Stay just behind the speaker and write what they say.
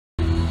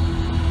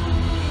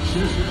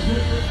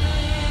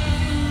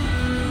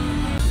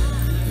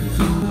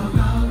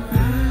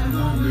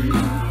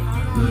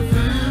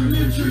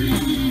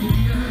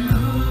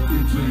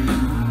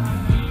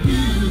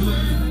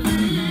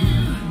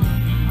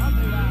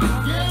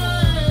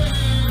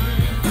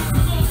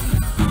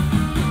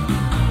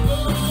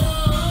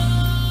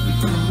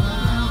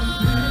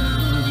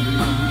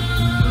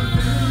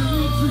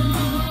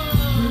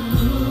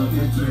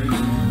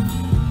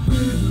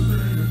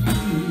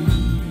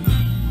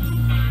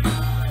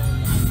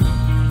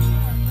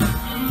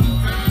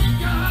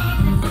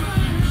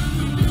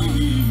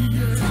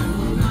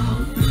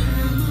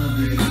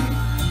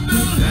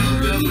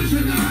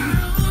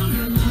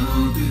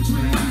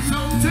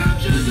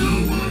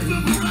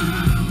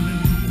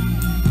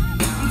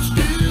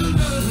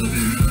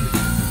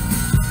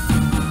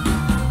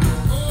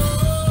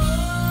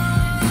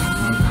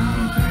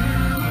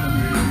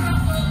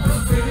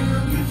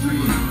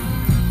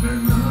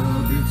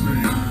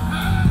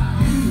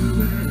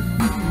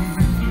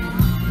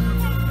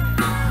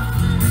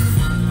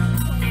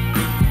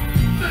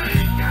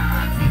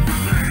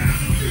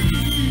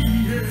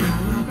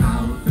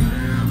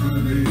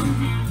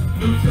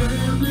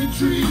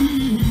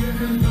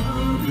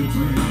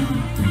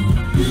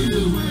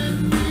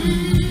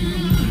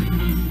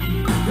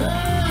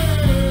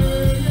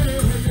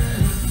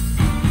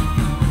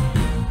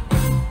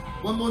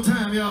One more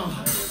time, y'all.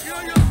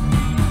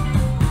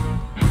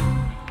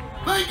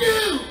 Thank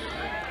you.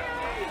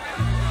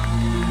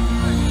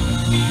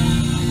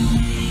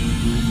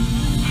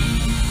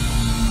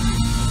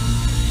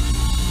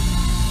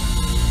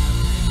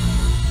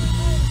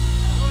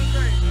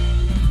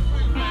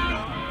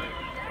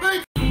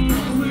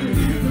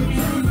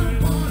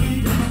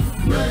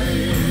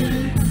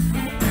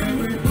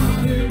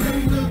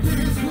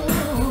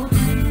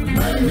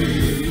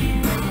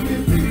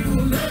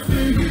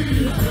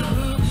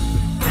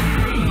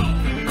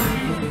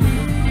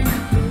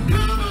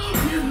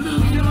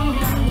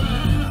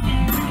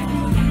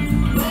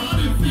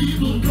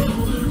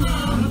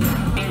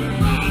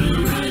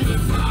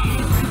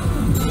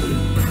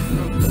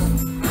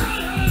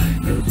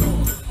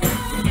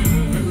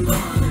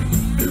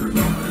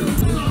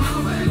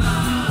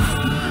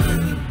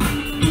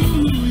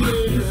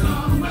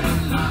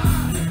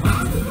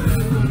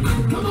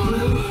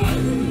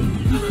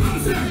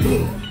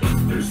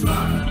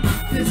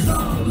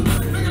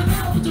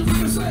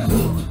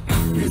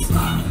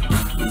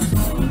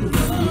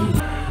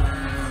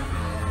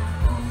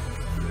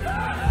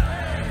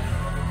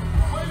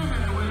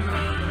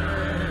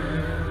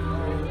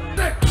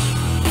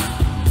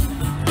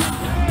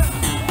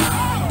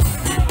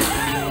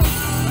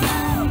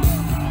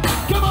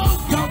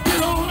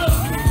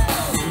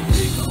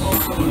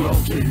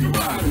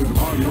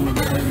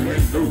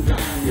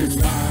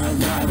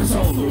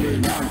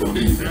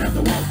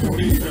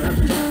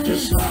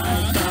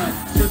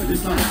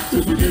 Just slide,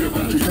 just forget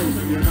about your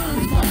and your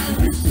eyes.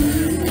 Just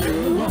stay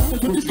alone,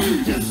 put your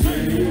feet, just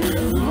stay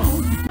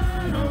alone.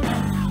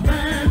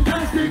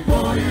 Fantastic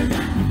boy,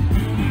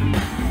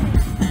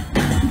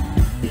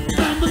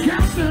 I'm the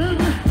captain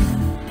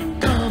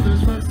of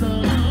this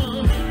vessel.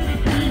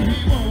 He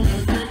wanna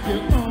take you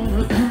on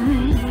a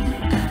cruise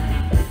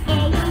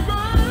all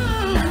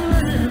around.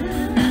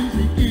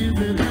 Music is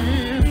in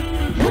hand.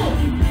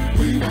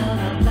 We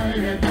wanna play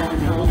it on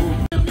home.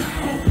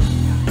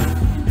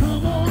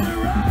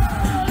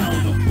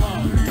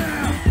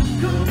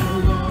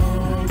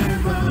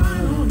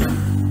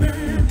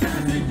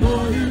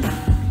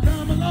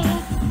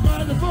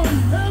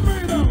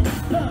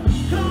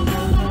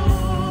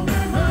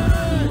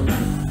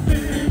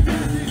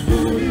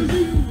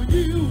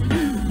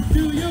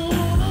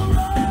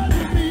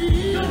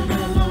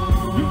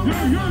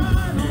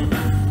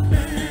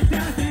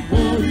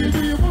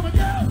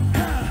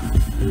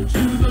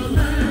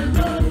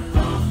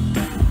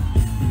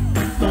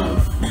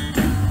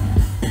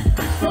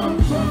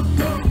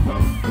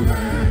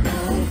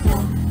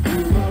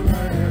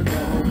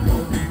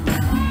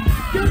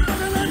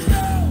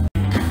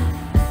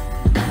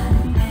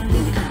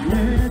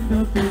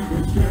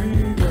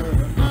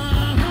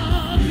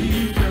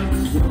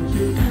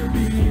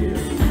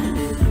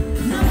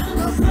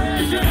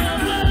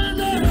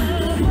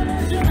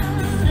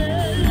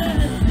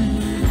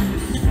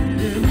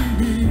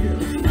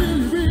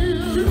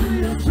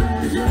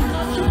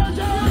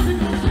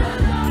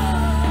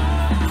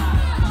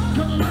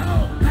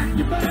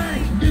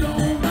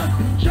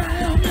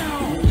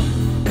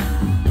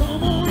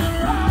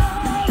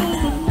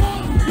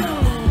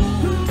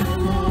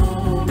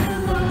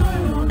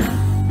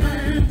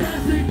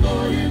 Fantastic.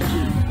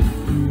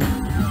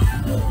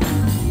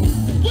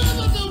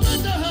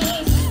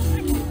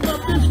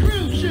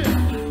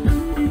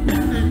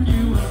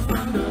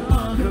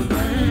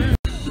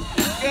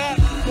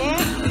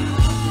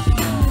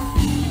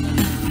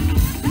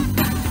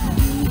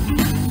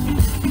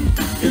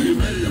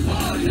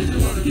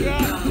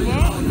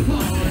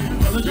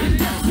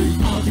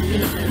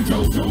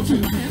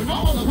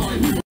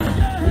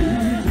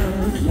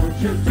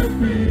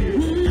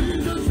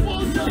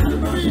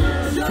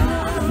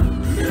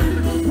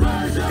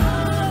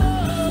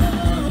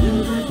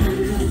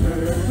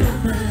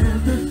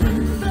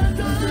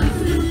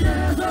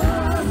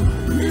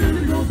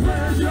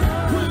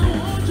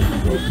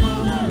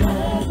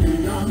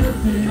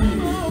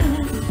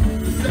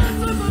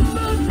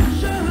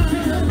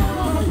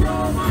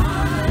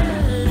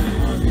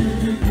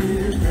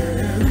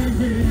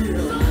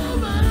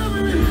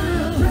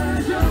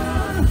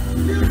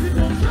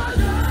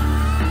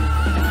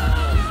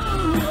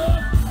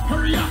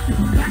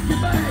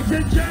 your bags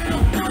and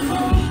jam. Come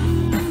on.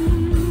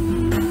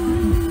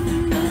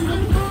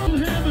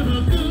 Having a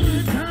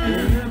good time.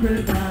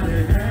 Everybody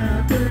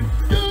happy.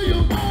 Do you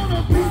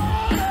wanna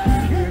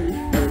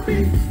party?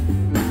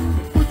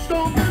 Put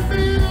on the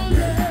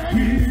music.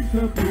 Keep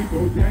the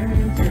people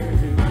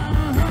dancing.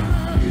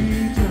 We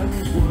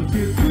just want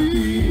you to be.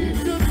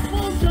 Just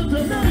want you to be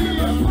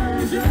a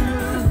pleasure.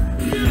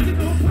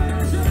 Musical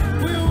pleasure.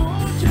 We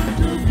want you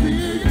to be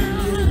in the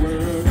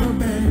world of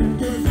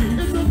fantasy.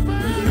 It's a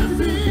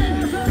fantasy.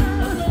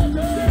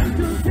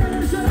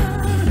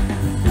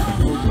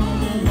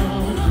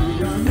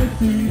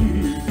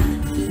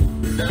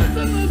 That's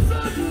in the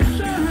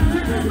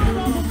sunshine. Run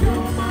off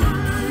your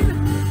mind.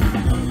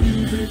 The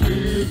music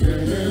is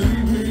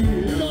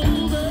everywhere. So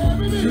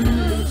everything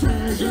is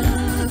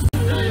treasure.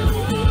 Do you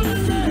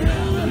wanna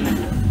dance?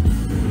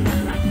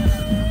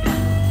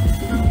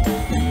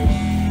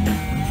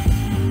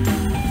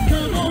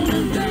 Come on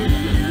and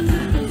dance in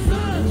the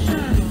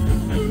sunshine.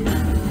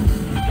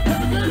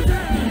 Have a good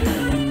time.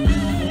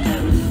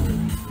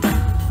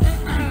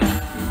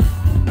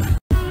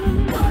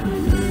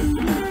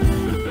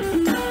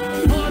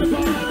 Party,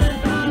 party,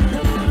 party,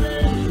 party.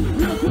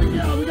 Real quick,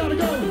 y'all, we gotta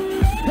go.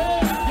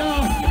 Hey,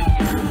 y'all,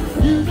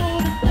 you know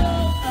the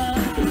bell.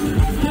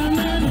 Can't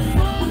let the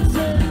phone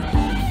say.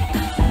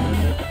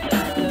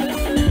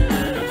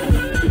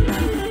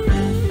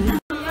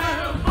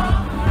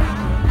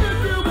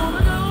 If you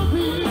wanna go,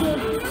 people,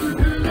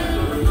 can't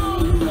let the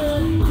phone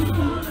say.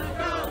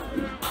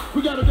 We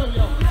gotta go,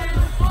 y'all.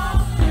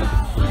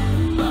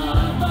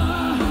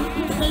 Bye-bye.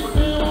 Make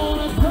me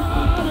wanna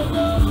party,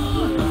 go.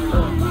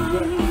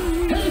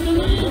 Hey,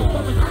 Denise,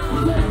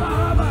 say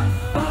bye-bye,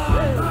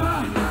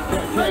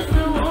 bye-bye. Make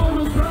me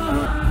wanna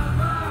cry.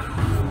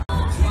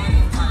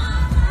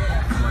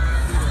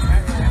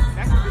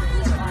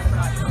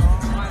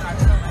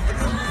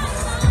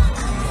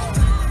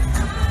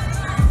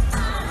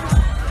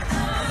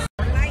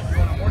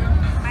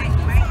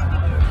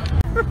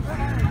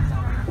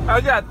 I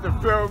got to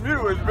film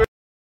you as big.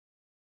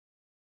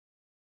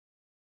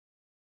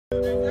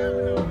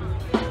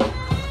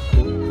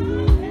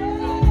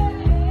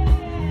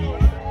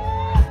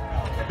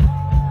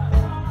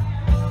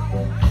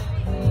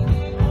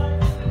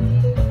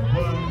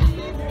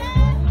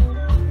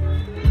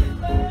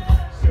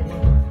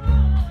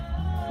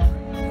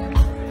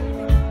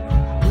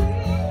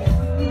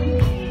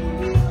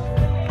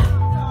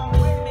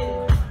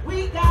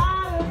 We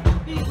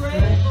gotta be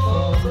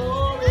grateful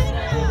for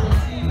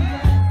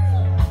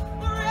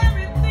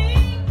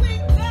everything we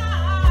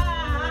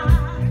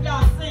got.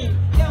 Y'all sing,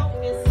 yo.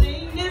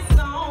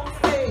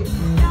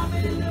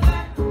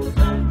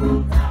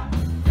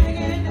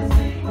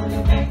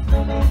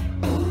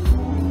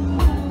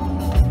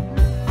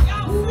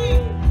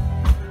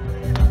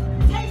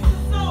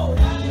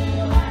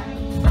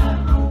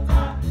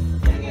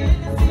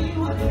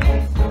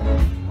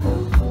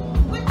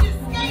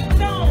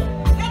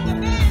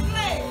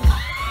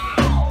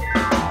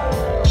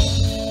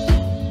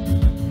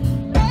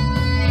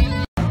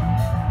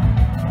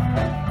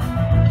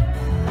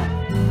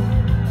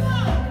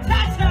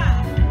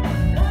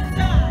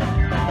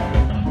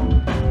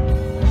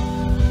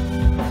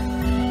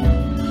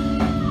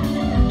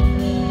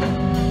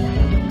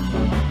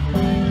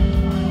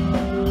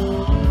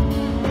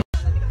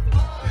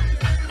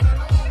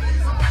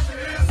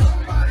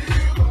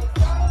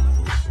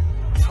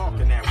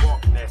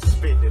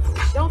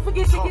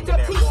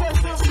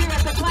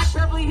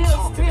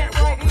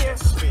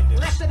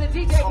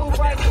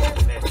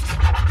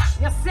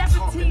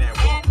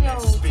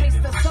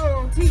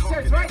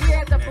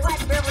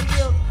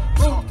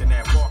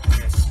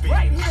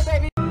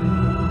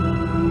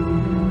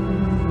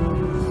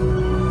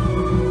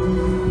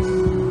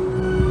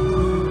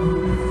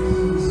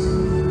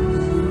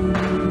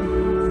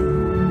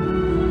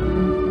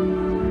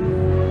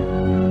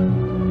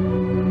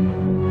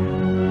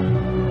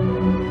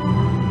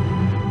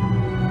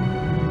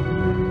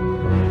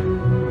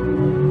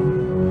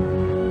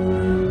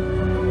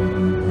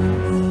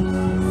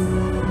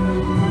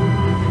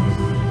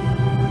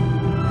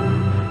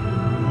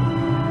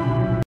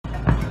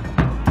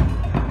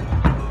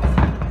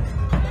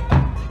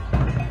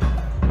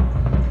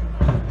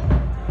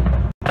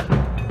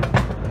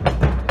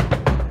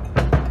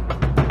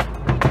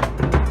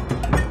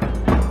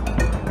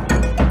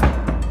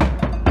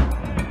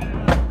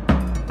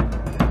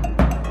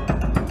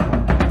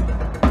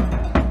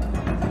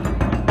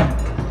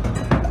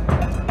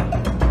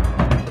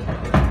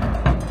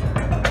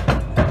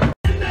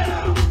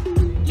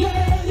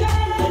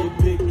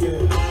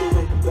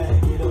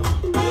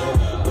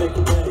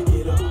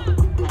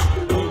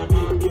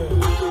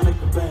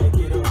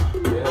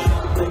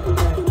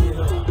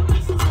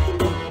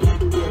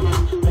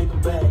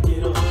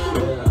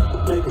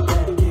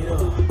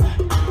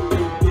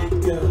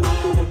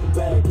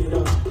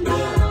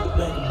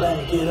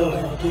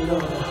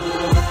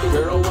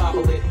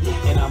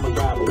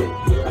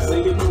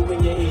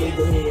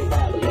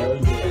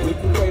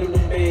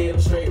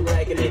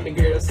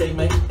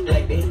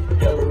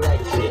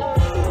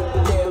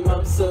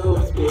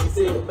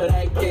 it, but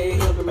I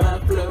can't help it, my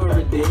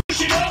Florida.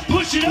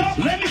 Push it up,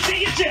 let me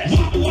see your chest.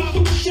 Wobble,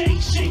 wobble,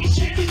 shake, shake,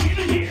 shake, get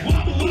in here.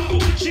 Wobble, wobble,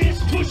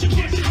 chest, push it,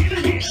 get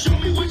in here. Show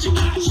me what you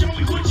got, show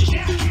me what you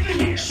got, get in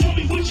here. Show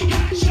me what you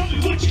got, show me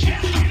what you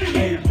got, get in here.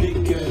 Hey,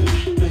 big girl,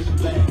 make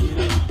it back it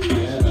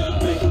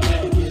up. Make it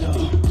back it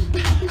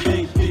up.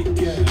 Hey, big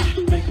girl,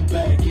 make it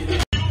back it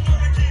up.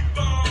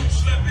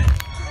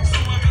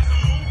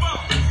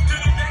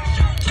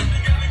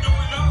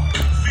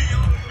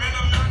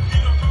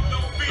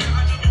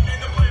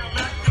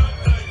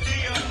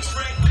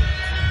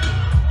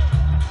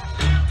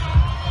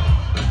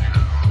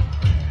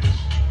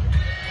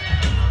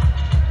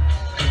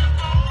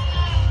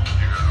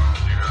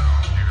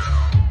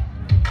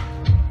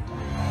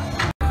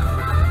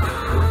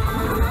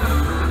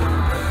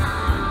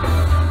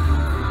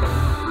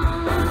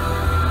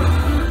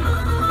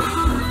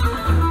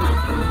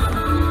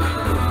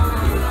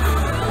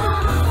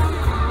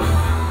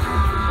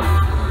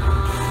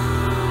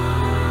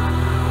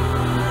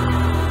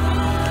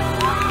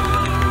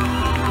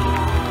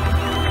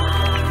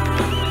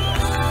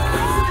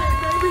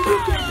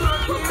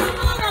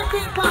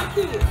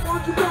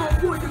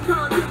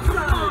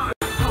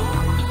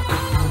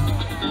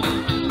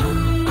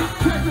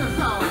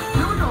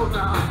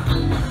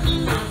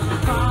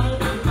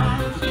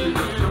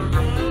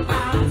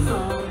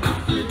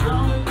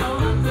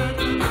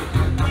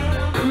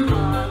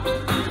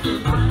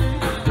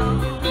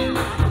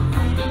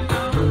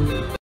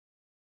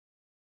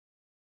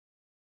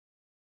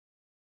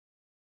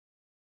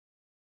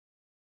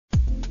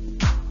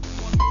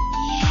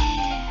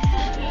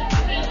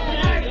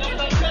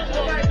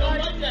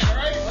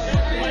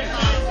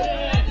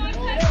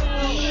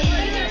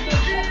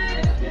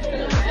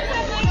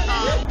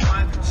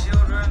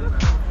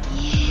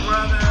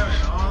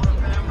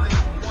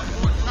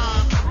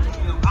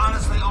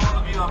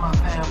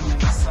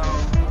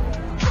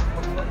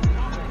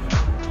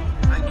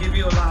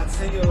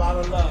 Send you a lot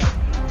of love.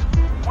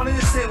 I wanted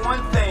to say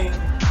one thing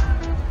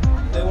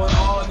they want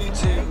all of you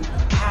to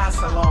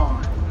pass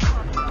along.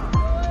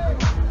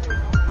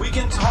 We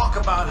can talk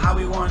about how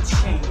we want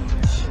change,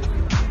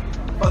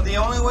 but the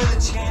only way the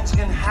change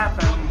can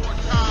happen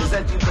is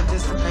that you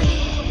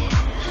participate.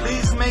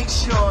 Please make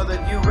sure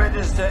that you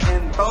register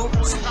and vote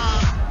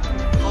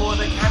for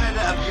the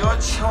candidate of your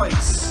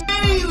choice.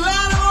 Hey,